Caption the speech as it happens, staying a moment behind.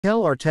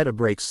Mikel Arteta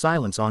breaks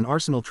silence on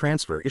Arsenal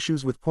transfer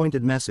issues with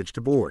pointed message to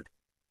board.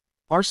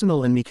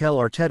 Arsenal and Mikel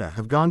Arteta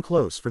have gone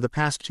close for the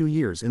past 2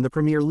 years in the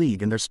Premier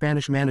League, and their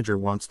Spanish manager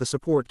wants the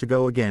support to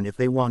go again if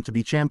they want to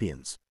be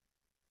champions.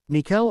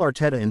 Mikel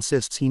Arteta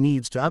insists he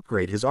needs to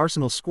upgrade his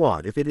Arsenal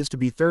squad if it is to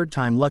be third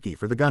time lucky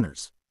for the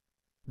Gunners.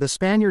 The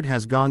Spaniard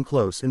has gone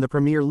close in the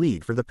Premier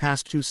League for the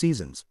past 2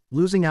 seasons,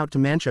 losing out to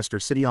Manchester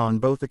City on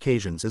both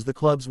occasions as the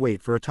club's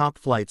wait for a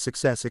top-flight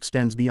success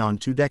extends beyond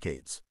 2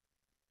 decades.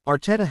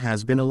 Arteta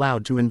has been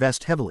allowed to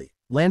invest heavily,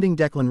 landing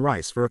Declan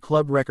Rice for a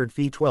club record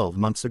fee 12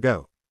 months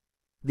ago.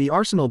 The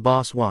Arsenal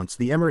boss wants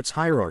the Emirates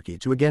hierarchy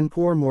to again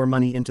pour more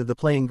money into the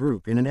playing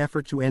group in an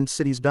effort to end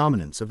City's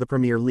dominance of the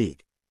Premier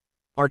League.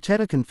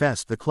 Arteta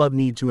confessed the club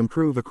need to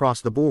improve across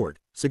the board,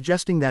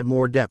 suggesting that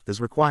more depth is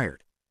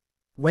required.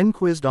 When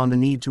quizzed on the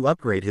need to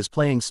upgrade his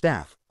playing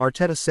staff,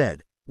 Arteta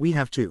said, "We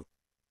have to.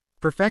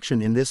 Perfection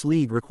in this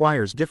league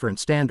requires different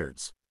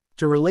standards.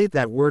 To relate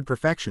that word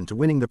perfection to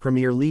winning the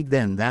Premier League,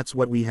 then that's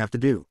what we have to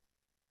do.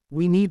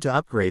 We need to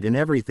upgrade in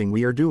everything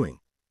we are doing.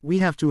 We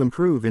have to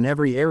improve in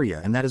every area,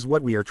 and that is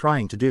what we are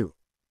trying to do."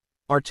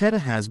 Arteta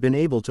has been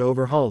able to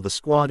overhaul the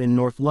squad in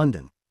North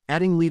London,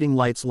 adding leading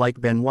lights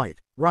like Ben White,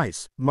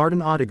 Rice,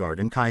 Martin Odegaard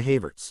and Kai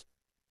Havertz.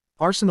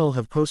 Arsenal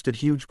have posted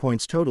huge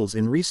points totals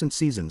in recent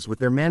seasons, with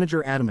their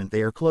manager adamant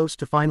they are close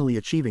to finally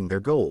achieving their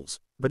goals,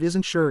 but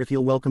isn't sure if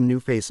he'll welcome new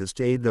faces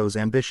to aid those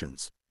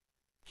ambitions.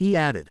 He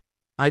added,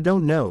 "I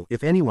don't know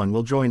if anyone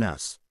will join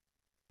us.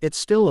 It's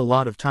still a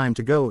lot of time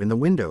to go in the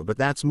window, but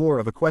that's more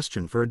of a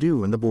question for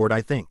Adu and the board,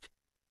 I think.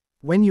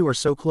 When you are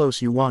so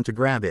close you want to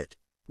grab it.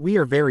 We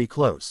are very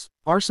close."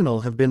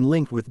 Arsenal have been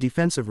linked with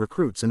defensive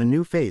recruits and a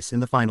new face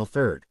in the final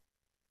third.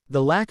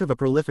 The lack of a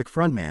prolific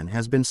frontman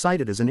has been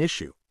cited as an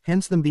issue,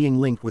 hence them being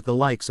linked with the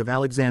likes of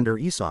Alexander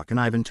Isak and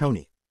Ivan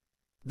Toney.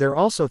 They're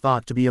also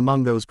thought to be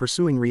among those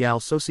pursuing Real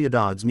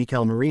Sociedad's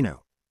Mikel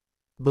Merino.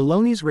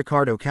 Bologna's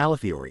Riccardo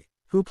Calafiori,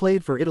 who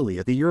played for Italy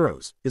at the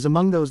Euros, is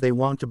among those they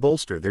want to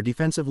bolster their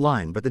defensive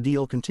line, but the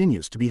deal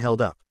continues to be held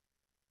up.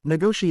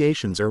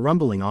 Negotiations are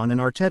rumbling on,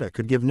 and Arteta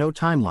could give no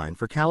timeline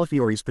for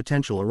Calafiori's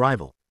potential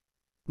arrival.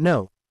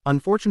 "No,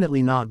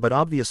 unfortunately not, but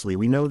obviously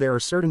we know there are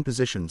certain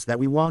positions that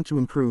we want to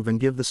improve and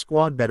give the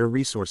squad better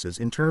resources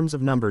in terms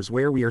of numbers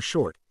where we are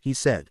short," he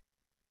said.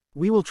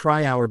 "We will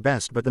try our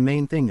best, but the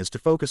main thing is to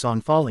focus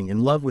on falling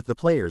in love with the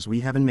players we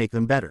have and make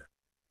them better."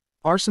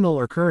 Arsenal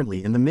are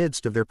currently in the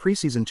midst of their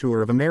preseason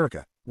tour of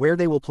America, where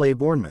they will play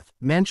Bournemouth,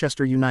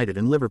 Manchester United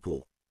and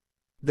Liverpool.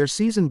 Their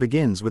season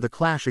begins with a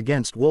clash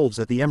against Wolves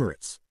at the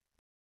Emirates.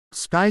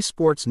 Sky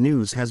Sports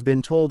News has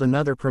been told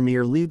another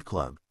Premier League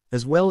club,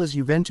 as well as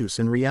Juventus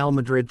and Real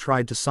Madrid,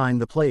 tried to sign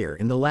the player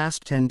in the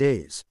last 10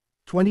 days.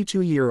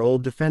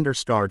 22-year-old defender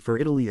starred for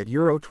Italy at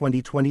Euro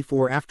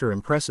 2024 after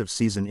impressive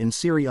season in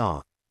Serie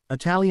A.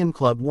 Italian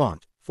club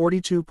want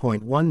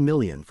 $42.1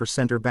 million for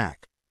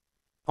centre-back.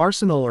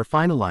 Arsenal are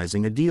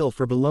finalizing a deal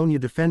for Bologna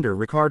defender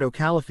Riccardo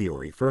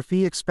Calafiori for a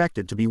fee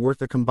expected to be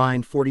worth a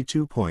combined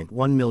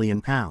 £42.1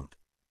 million.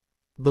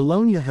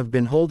 Bologna have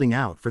been holding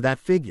out for that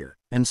figure,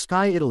 and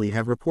Sky Italy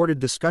have reported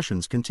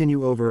discussions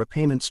continue over a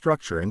payment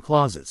structure and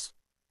clauses.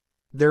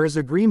 There is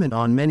agreement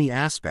on many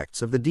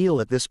aspects of the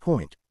deal at this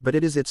point, but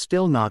it's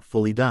still not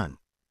fully done.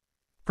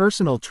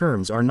 Personal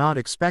terms are not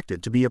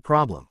expected to be a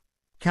problem.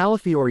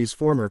 Calafiori's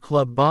former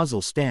club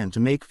Basel stand to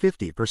make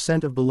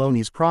 50% of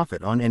Bologna's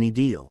profit on any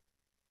deal.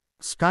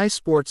 Sky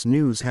Sports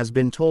News has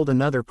been told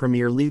another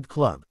Premier League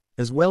club,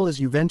 as well as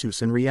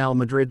Juventus and Real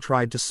Madrid,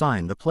 tried to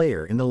sign the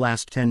player in the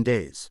last 10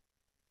 days.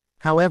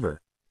 However,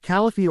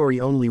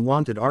 Calafiori only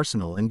wanted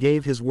Arsenal and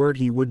gave his word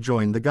he would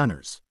join the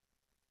Gunners.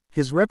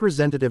 His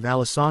representative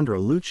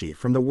Alessandro Lucci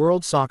from the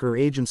World Soccer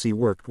Agency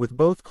worked with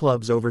both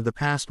clubs over the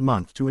past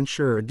month to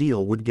ensure a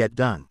deal would get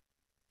done.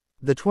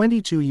 The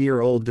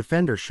 22-year-old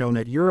defender shone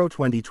at Euro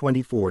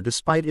 2024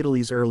 despite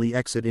Italy's early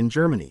exit in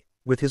Germany,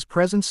 with his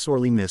presence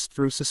sorely missed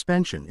through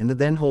suspension in the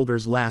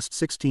then-holders' last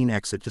 16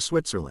 exit to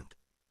Switzerland.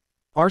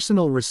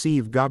 Arsenal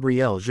received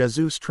Gabrielle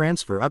Jesus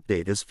transfer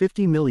update as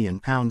 £50 million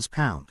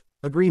pound.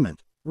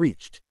 Agreement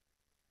reached.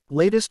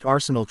 Latest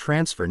Arsenal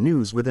transfer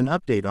news with an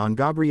update on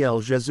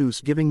Gabrielle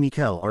Jesus giving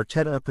Mikel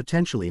Arteta a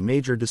potentially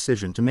major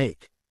decision to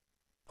make.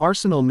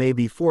 Arsenal may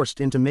be forced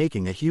into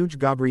making a huge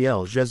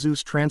Gabrielle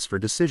Jesus transfer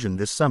decision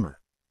this summer.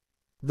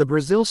 The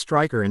Brazil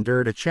striker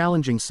endured a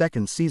challenging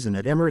second season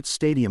at Emirates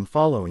Stadium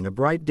following a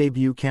bright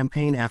debut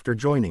campaign after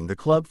joining the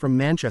club from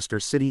Manchester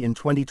City in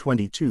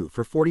 2022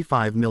 for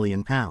 £45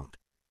 million.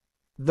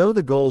 Though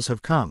the goals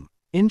have come,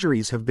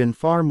 injuries have been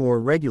far more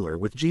regular,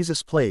 with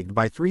Jesus plagued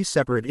by 3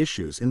 separate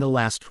issues in the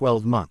last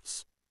 12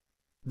 months.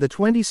 The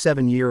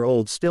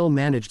 27-year-old still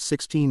managed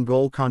 16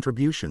 goal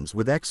contributions,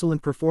 with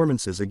excellent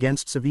performances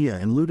against Sevilla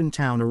and Luton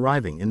Town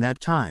arriving in that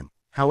time.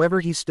 However,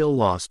 he still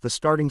lost the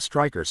starting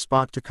striker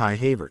spot to Kai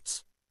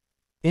Havertz.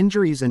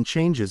 Injuries and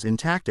changes in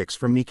tactics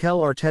from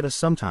Mikel Arteta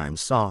sometimes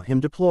saw him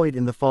deployed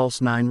in the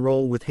false 9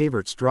 role, with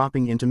Havertz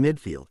dropping into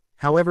midfield.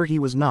 However, he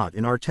was not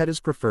in Arteta's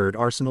preferred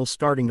Arsenal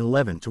starting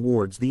 11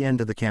 towards the end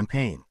of the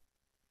campaign.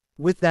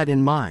 With that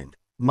in mind,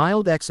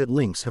 Mild exit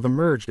links have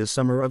emerged as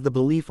some of the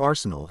belief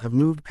Arsenal have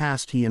moved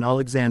past he and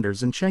Alexander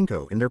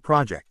Zinchenko in their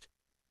project.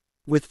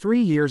 With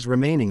 3 years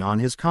remaining on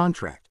his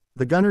contract,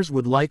 the Gunners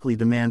would likely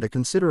demand a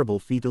considerable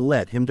fee to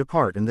let him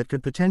depart, and that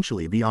could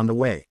potentially be on the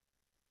way.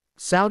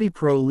 Saudi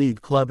Pro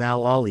League club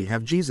Al Ahly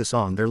have Jesus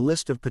on their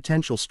list of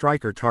potential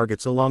striker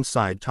targets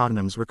alongside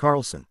Tottenham's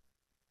Riccardo.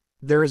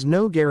 There is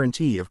no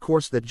guarantee, of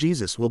course, that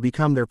Jesus will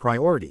become their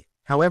priority,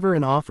 however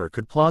an offer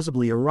could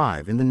plausibly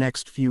arrive in the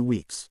next few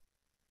weeks.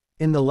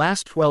 In the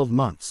last 12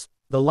 months,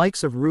 the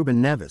likes of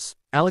Ruben Neves,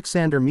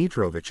 Alexander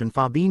Mitrovic and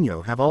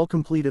Fabinho have all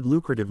completed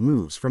lucrative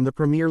moves from the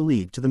Premier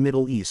League to the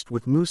Middle East,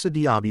 with Moussa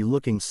Diaby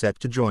looking set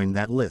to join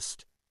that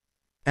list.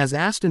 As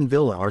Aston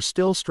Villa are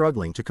still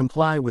struggling to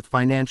comply with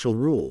financial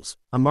rules,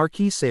 a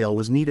marquee sale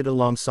was needed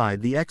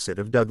alongside the exit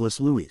of Douglas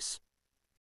Luiz.